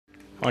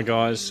Hi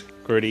guys,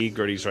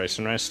 Gritty's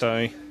Racing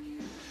Resto.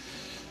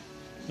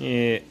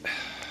 Yeah,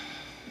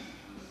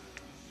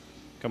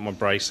 got my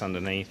brace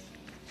underneath.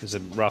 This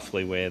is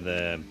roughly where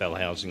the bell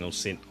housing will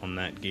sit on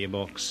that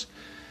gearbox.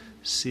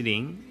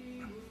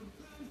 Sitting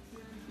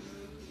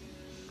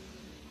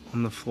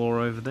on the floor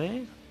over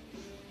there.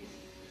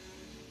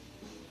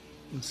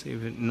 Let's see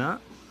if it,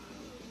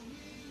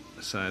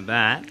 So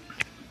that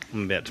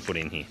I'm about to put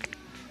in here.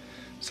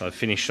 So I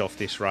finished off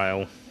this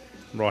rail,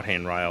 right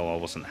hand rail. I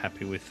wasn't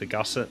happy with the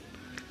gusset.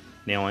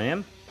 Now I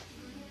am.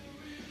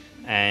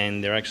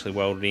 And they're actually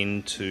welded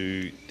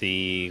into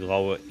the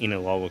inner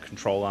lower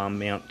control arm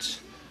mount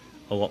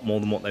a lot more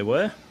than what they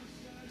were.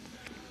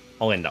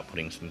 I'll end up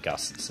putting some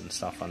gussets and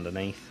stuff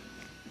underneath.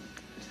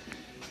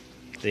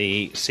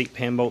 The seat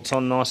pan bolt's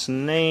on nice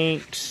and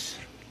neat.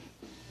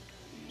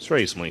 It's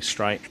reasonably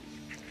straight.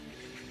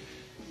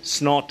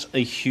 It's not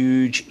a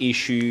huge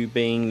issue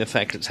being the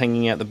fact it's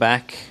hanging out the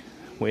back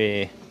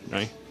where,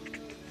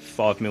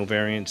 5mm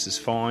variance is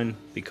fine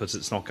because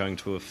it's not going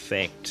to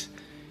affect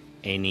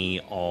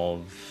any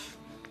of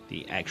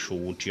the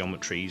actual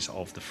geometries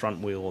of the front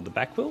wheel or the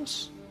back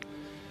wheels.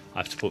 I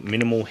have to put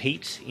minimal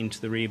heat into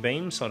the rear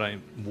beam so I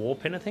don't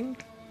warp anything.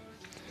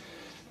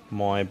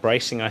 My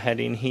bracing I had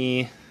in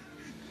here,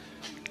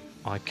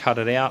 I cut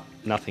it out,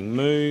 nothing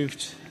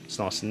moved. It's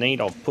nice and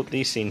neat. I've put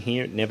this in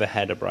here. It never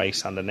had a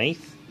brace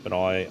underneath, but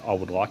I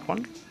would like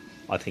one.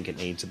 I think it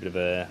needs a bit of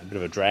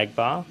a drag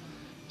bar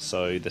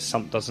so the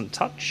sump doesn't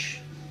touch.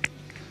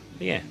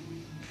 But yeah,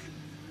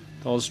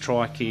 the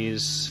oztrike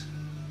is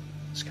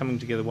coming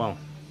together well.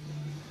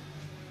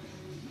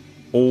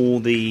 All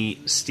the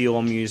steel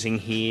I'm using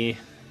here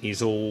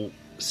is all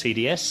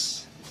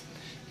CDS,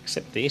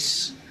 except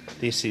this.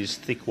 This is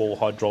thick wall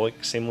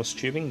hydraulic seamless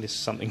tubing. This is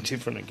something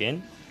different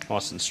again,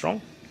 nice and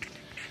strong.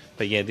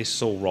 But yeah, this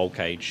is all roll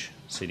cage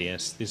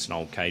CDS. This is an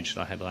old cage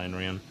that I had laying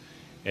around.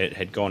 It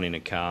had gone in a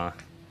car.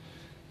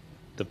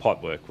 The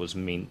pipework was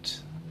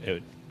mint.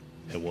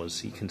 It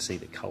was, you can see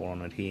the colour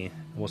on it here.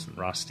 It wasn't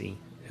rusty.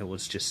 It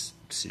was just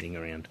sitting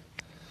around.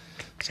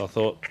 So I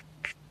thought,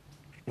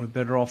 we're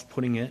better off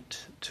putting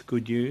it to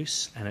good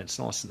use, and it's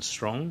nice and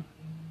strong.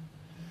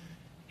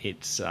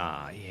 It's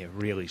yeah,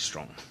 really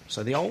strong.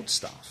 So the old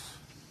stuff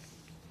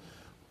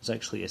was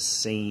actually a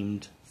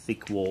seamed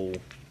thick wall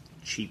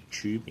cheap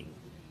tubing.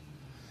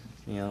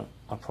 Now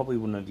I probably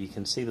wouldn't have, you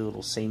can see the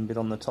little seam bit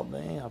on the top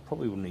there, I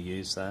probably wouldn't have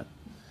used that.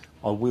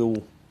 I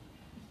will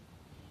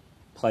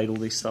plate all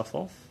this stuff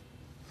off,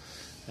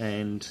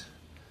 and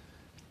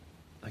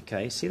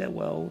okay, see that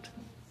weld?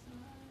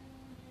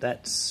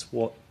 That's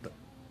what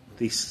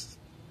this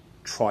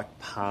trike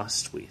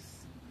passed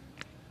with.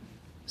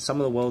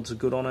 Some of the welds are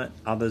good on it,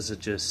 others are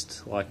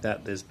just like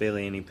that. There's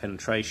barely any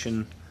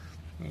penetration.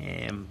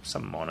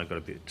 Some of mine have got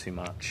a bit too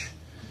much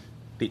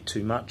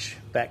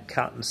back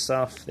cut and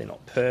stuff. They're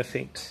not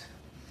perfect.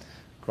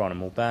 Grind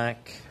them all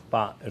back,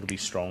 but it'll be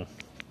strong.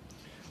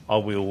 I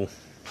will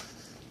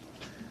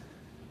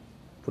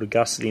put a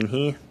gusset in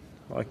here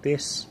like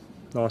this,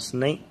 nice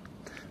and neat,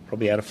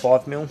 probably out of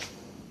 5mm,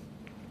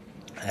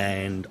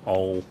 and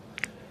I'll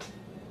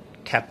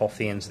cap off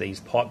the ends of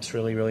these pipes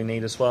really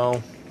neat as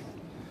well.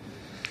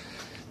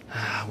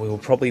 We'll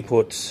probably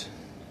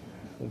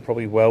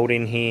weld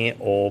in here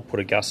or put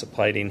a gusset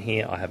plate in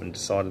here. I haven't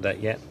decided that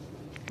yet.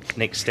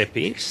 Next step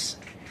is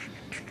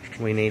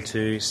we need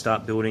to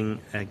start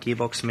building a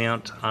gearbox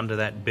mount under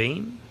that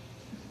beam.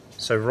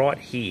 So right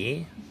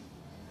here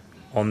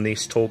on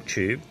this torque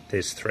tube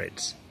there's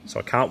threads, so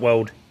I can't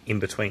weld in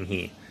between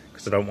here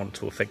because I don't want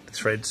to affect the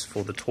threads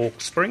for the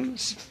torque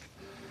springs.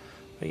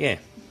 But yeah,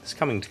 it's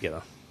coming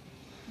together.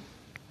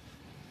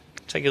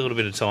 Take a little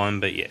bit of time,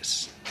 but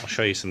yes, I'll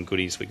show you some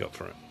goodies we got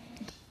for it.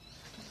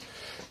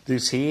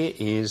 This here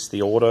is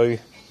the auto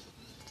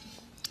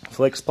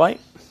flex plate.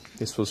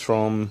 This was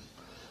from,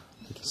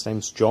 I think his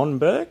name's John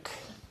Burke.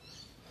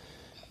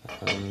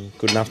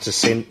 Good enough to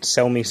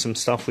sell me some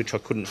stuff which I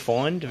couldn't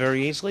find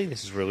very easily.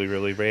 This is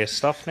really rare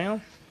stuff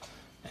now.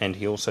 And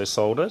he also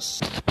sold us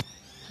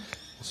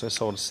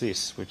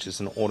this, which is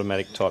an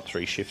automatic Type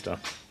 3 shifter.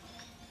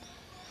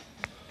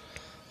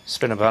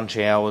 Spent a bunch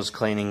of hours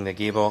cleaning the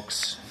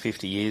gearbox,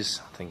 50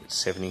 years, I think it's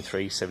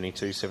 73,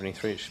 72,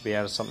 73, it should be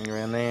out of something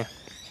around there.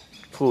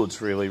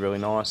 Fluid's really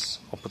nice.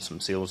 I'll put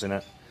some seals in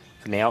it.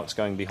 For now it's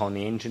going behind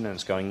the engine and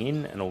it's going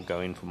in, and it'll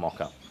go in for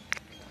mock-up.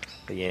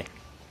 But yeah,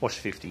 wash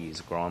 50 years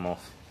of grime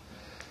off.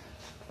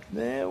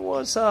 There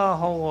was a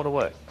whole lot of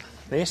work.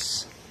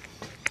 This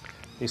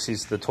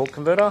is the torque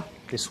converter.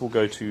 This will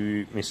go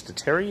to Mr.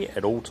 Terry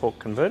at All Torque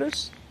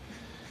Converters.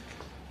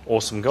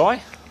 Awesome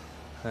guy.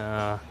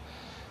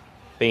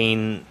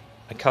 Been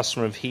a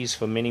customer of his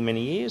for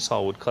many years. I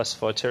would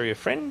classify Terry a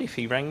friend. If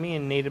he rang me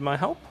and needed my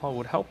help, I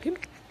would help him.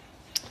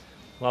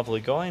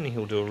 Lovely guy, and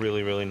he'll do a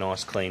really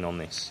nice clean on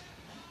this.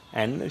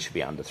 And it should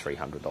be under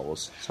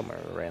 $300, somewhere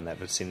around that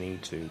vicinity,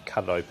 to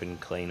cut it open,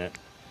 clean it.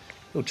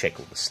 He'll check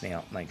all the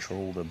snout, make sure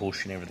all the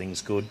bush and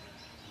everything's good.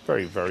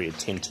 Very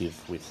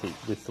attentive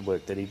with the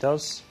work that he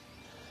does.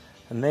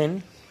 And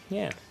then,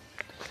 yeah,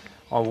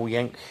 I will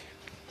yank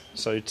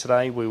So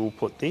today we will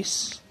put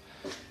this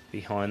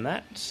behind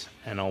that,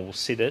 and I will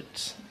sit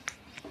it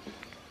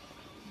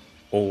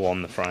all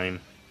on the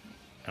frame,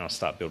 and I'll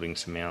start building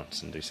some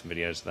mounts and do some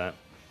videos of that.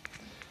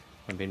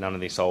 Won't be none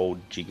of this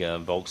old jigger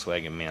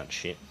Volkswagen mount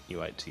shit. You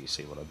wait till you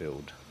see what I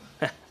build.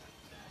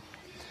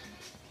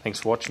 Thanks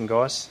for watching,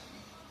 guys.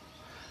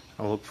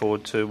 I look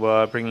forward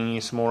to bringing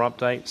you some more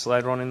updates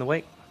later on in the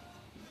week.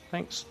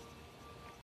 Thanks.